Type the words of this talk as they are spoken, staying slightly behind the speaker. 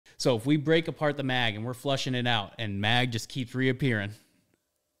So if we break apart the mag and we're flushing it out and mag just keeps reappearing,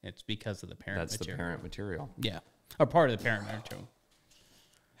 it's because of the parent material. That's the parent material. Yeah. Or part of the parent material.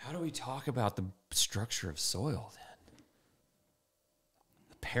 How do we talk about the structure of soil then?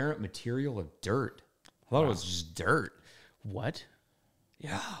 The parent material of dirt. I thought it was just dirt. What?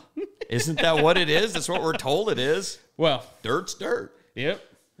 Yeah. Isn't that what it is? That's what we're told it is. Well, Dirt's dirt. Yep.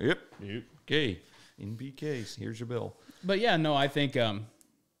 Okay. NBKs. Here's your bill. But yeah, no, I think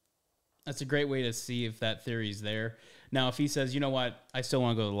that's a great way to see if that theory's there. Now, if he says, you know what, I still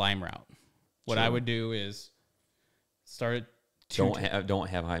want to go the lime route, what I would do is start at don't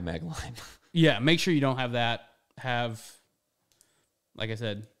have high mag lime. Yeah, make sure you don't have that. Have, like I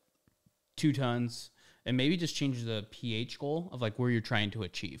said, 2 tons, and maybe just change the pH goal of like where you're trying to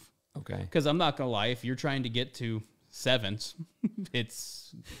achieve. Okay. Because I'm not gonna lie, if you're trying to get to 7s,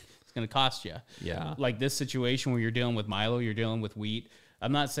 it's gonna cost you. Yeah. Like this situation where you're dealing with milo, you're dealing with wheat.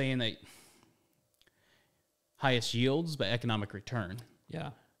 I'm not saying that highest yields, but economic return.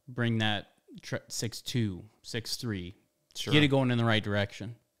 Yeah. Bring that 6.2, 6.3. Sure. Get it going in the right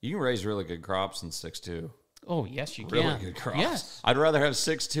direction. You can raise really good crops in 6.2. Oh, yes, you can. Really good crops. Yes. I'd rather have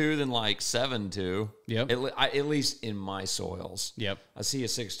 6.2 than like 7.2. Yep. At least in my soils. Yep. I see a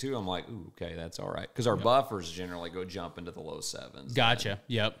 6.2, I'm like, ooh, okay, that's all right. Because our buffers generally go jump into the low 7s. Gotcha.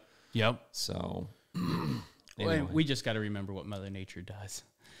 Then. Yep. So, anyway. We just got to remember what Mother Nature does.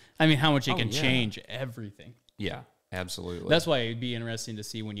 I mean, how much it can change everything. Yeah, absolutely. That's why it'd be interesting to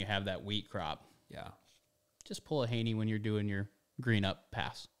see when you have that wheat crop. Yeah. Just pull a Haney when you're doing your green up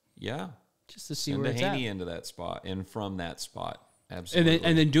pass. Yeah. Just to see Send where a it's Haney at. into that spot and from that spot. Absolutely.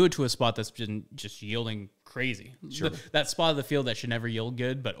 And then do it to a spot that's been just yielding crazy. Sure. That spot of the field that should never yield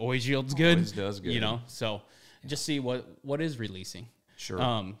good, but always yields good. Always does good. You know, so just see what is releasing. Sure.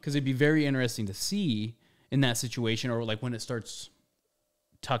 Because it'd be very interesting to see in that situation, or like when it starts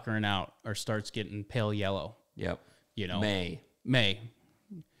tuckering out or starts getting pale yellow. Yep. You know, May.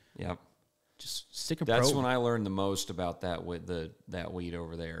 Yep. Just stick a That's probe. when I learned the most about that with that weed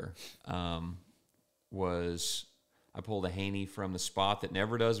over there. Was I pulled a Haney from the spot that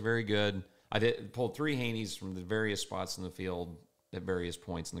never does very good. I pulled 3 Haneys from the various spots in the field at various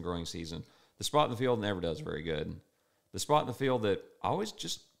points in the growing season. The spot in the field never does very good. The spot in the field that always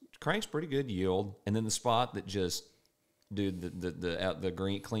just cranks pretty good yield, and then the spot that just, dude,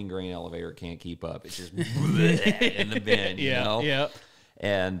 the clean grain elevator can't keep up. It's just in the bin, you know? Yeah.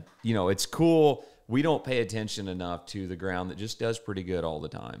 And, you know, it's cool. We don't pay attention enough to the ground that just does pretty good all the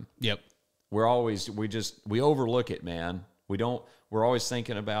time. Yep. We overlook it, man. We're always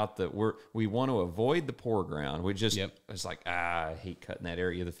thinking about we want to avoid the poor ground. It's like, I hate cutting that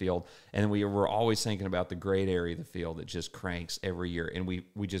area of the field. And we're always thinking about the great area of the field that just cranks every year. And we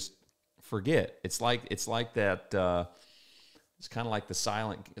just forget. It's like that, it's kind of like the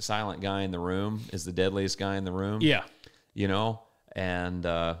silent guy in the room is the deadliest guy in the room. Yeah. You know? And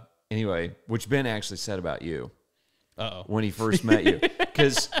anyway, which Ben actually said about you. When he first met you.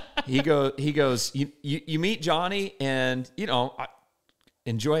 Because he goes, you meet Johnny and, you know, I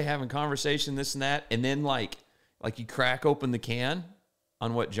enjoy having conversation, this and that. And then like you crack open the can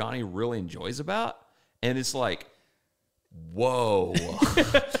on what Johnny really enjoys about. And it's like, whoa.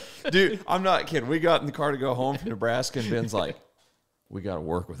 Dude, I'm not kidding. We got in the car to go home from Nebraska and Ben's like, we got to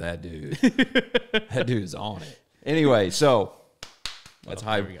work with that dude. That dude's on it. Anyway, so that's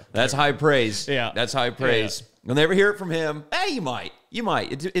high. That's high praise. Yeah. That's high praise. Yeah. You'll never hear it from him. Hey, you might.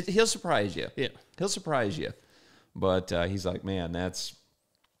 He'll surprise you. Yeah. He'll surprise you. But he's like, man,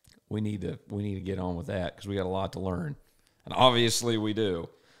 we need to get on with that because we got a lot to learn, and obviously we do.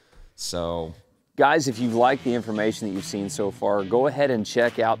 So, guys, if you've liked the information that you've seen so far, go ahead and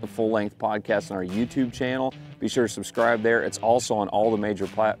check out the full-length podcast on our YouTube channel. Be sure to subscribe there. It's also on all the major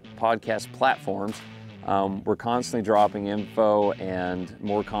podcast platforms. We're constantly dropping info and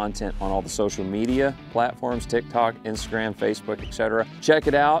more content on all the social media platforms, TikTok, Instagram, Facebook, etc. Check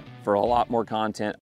it out for a lot more content.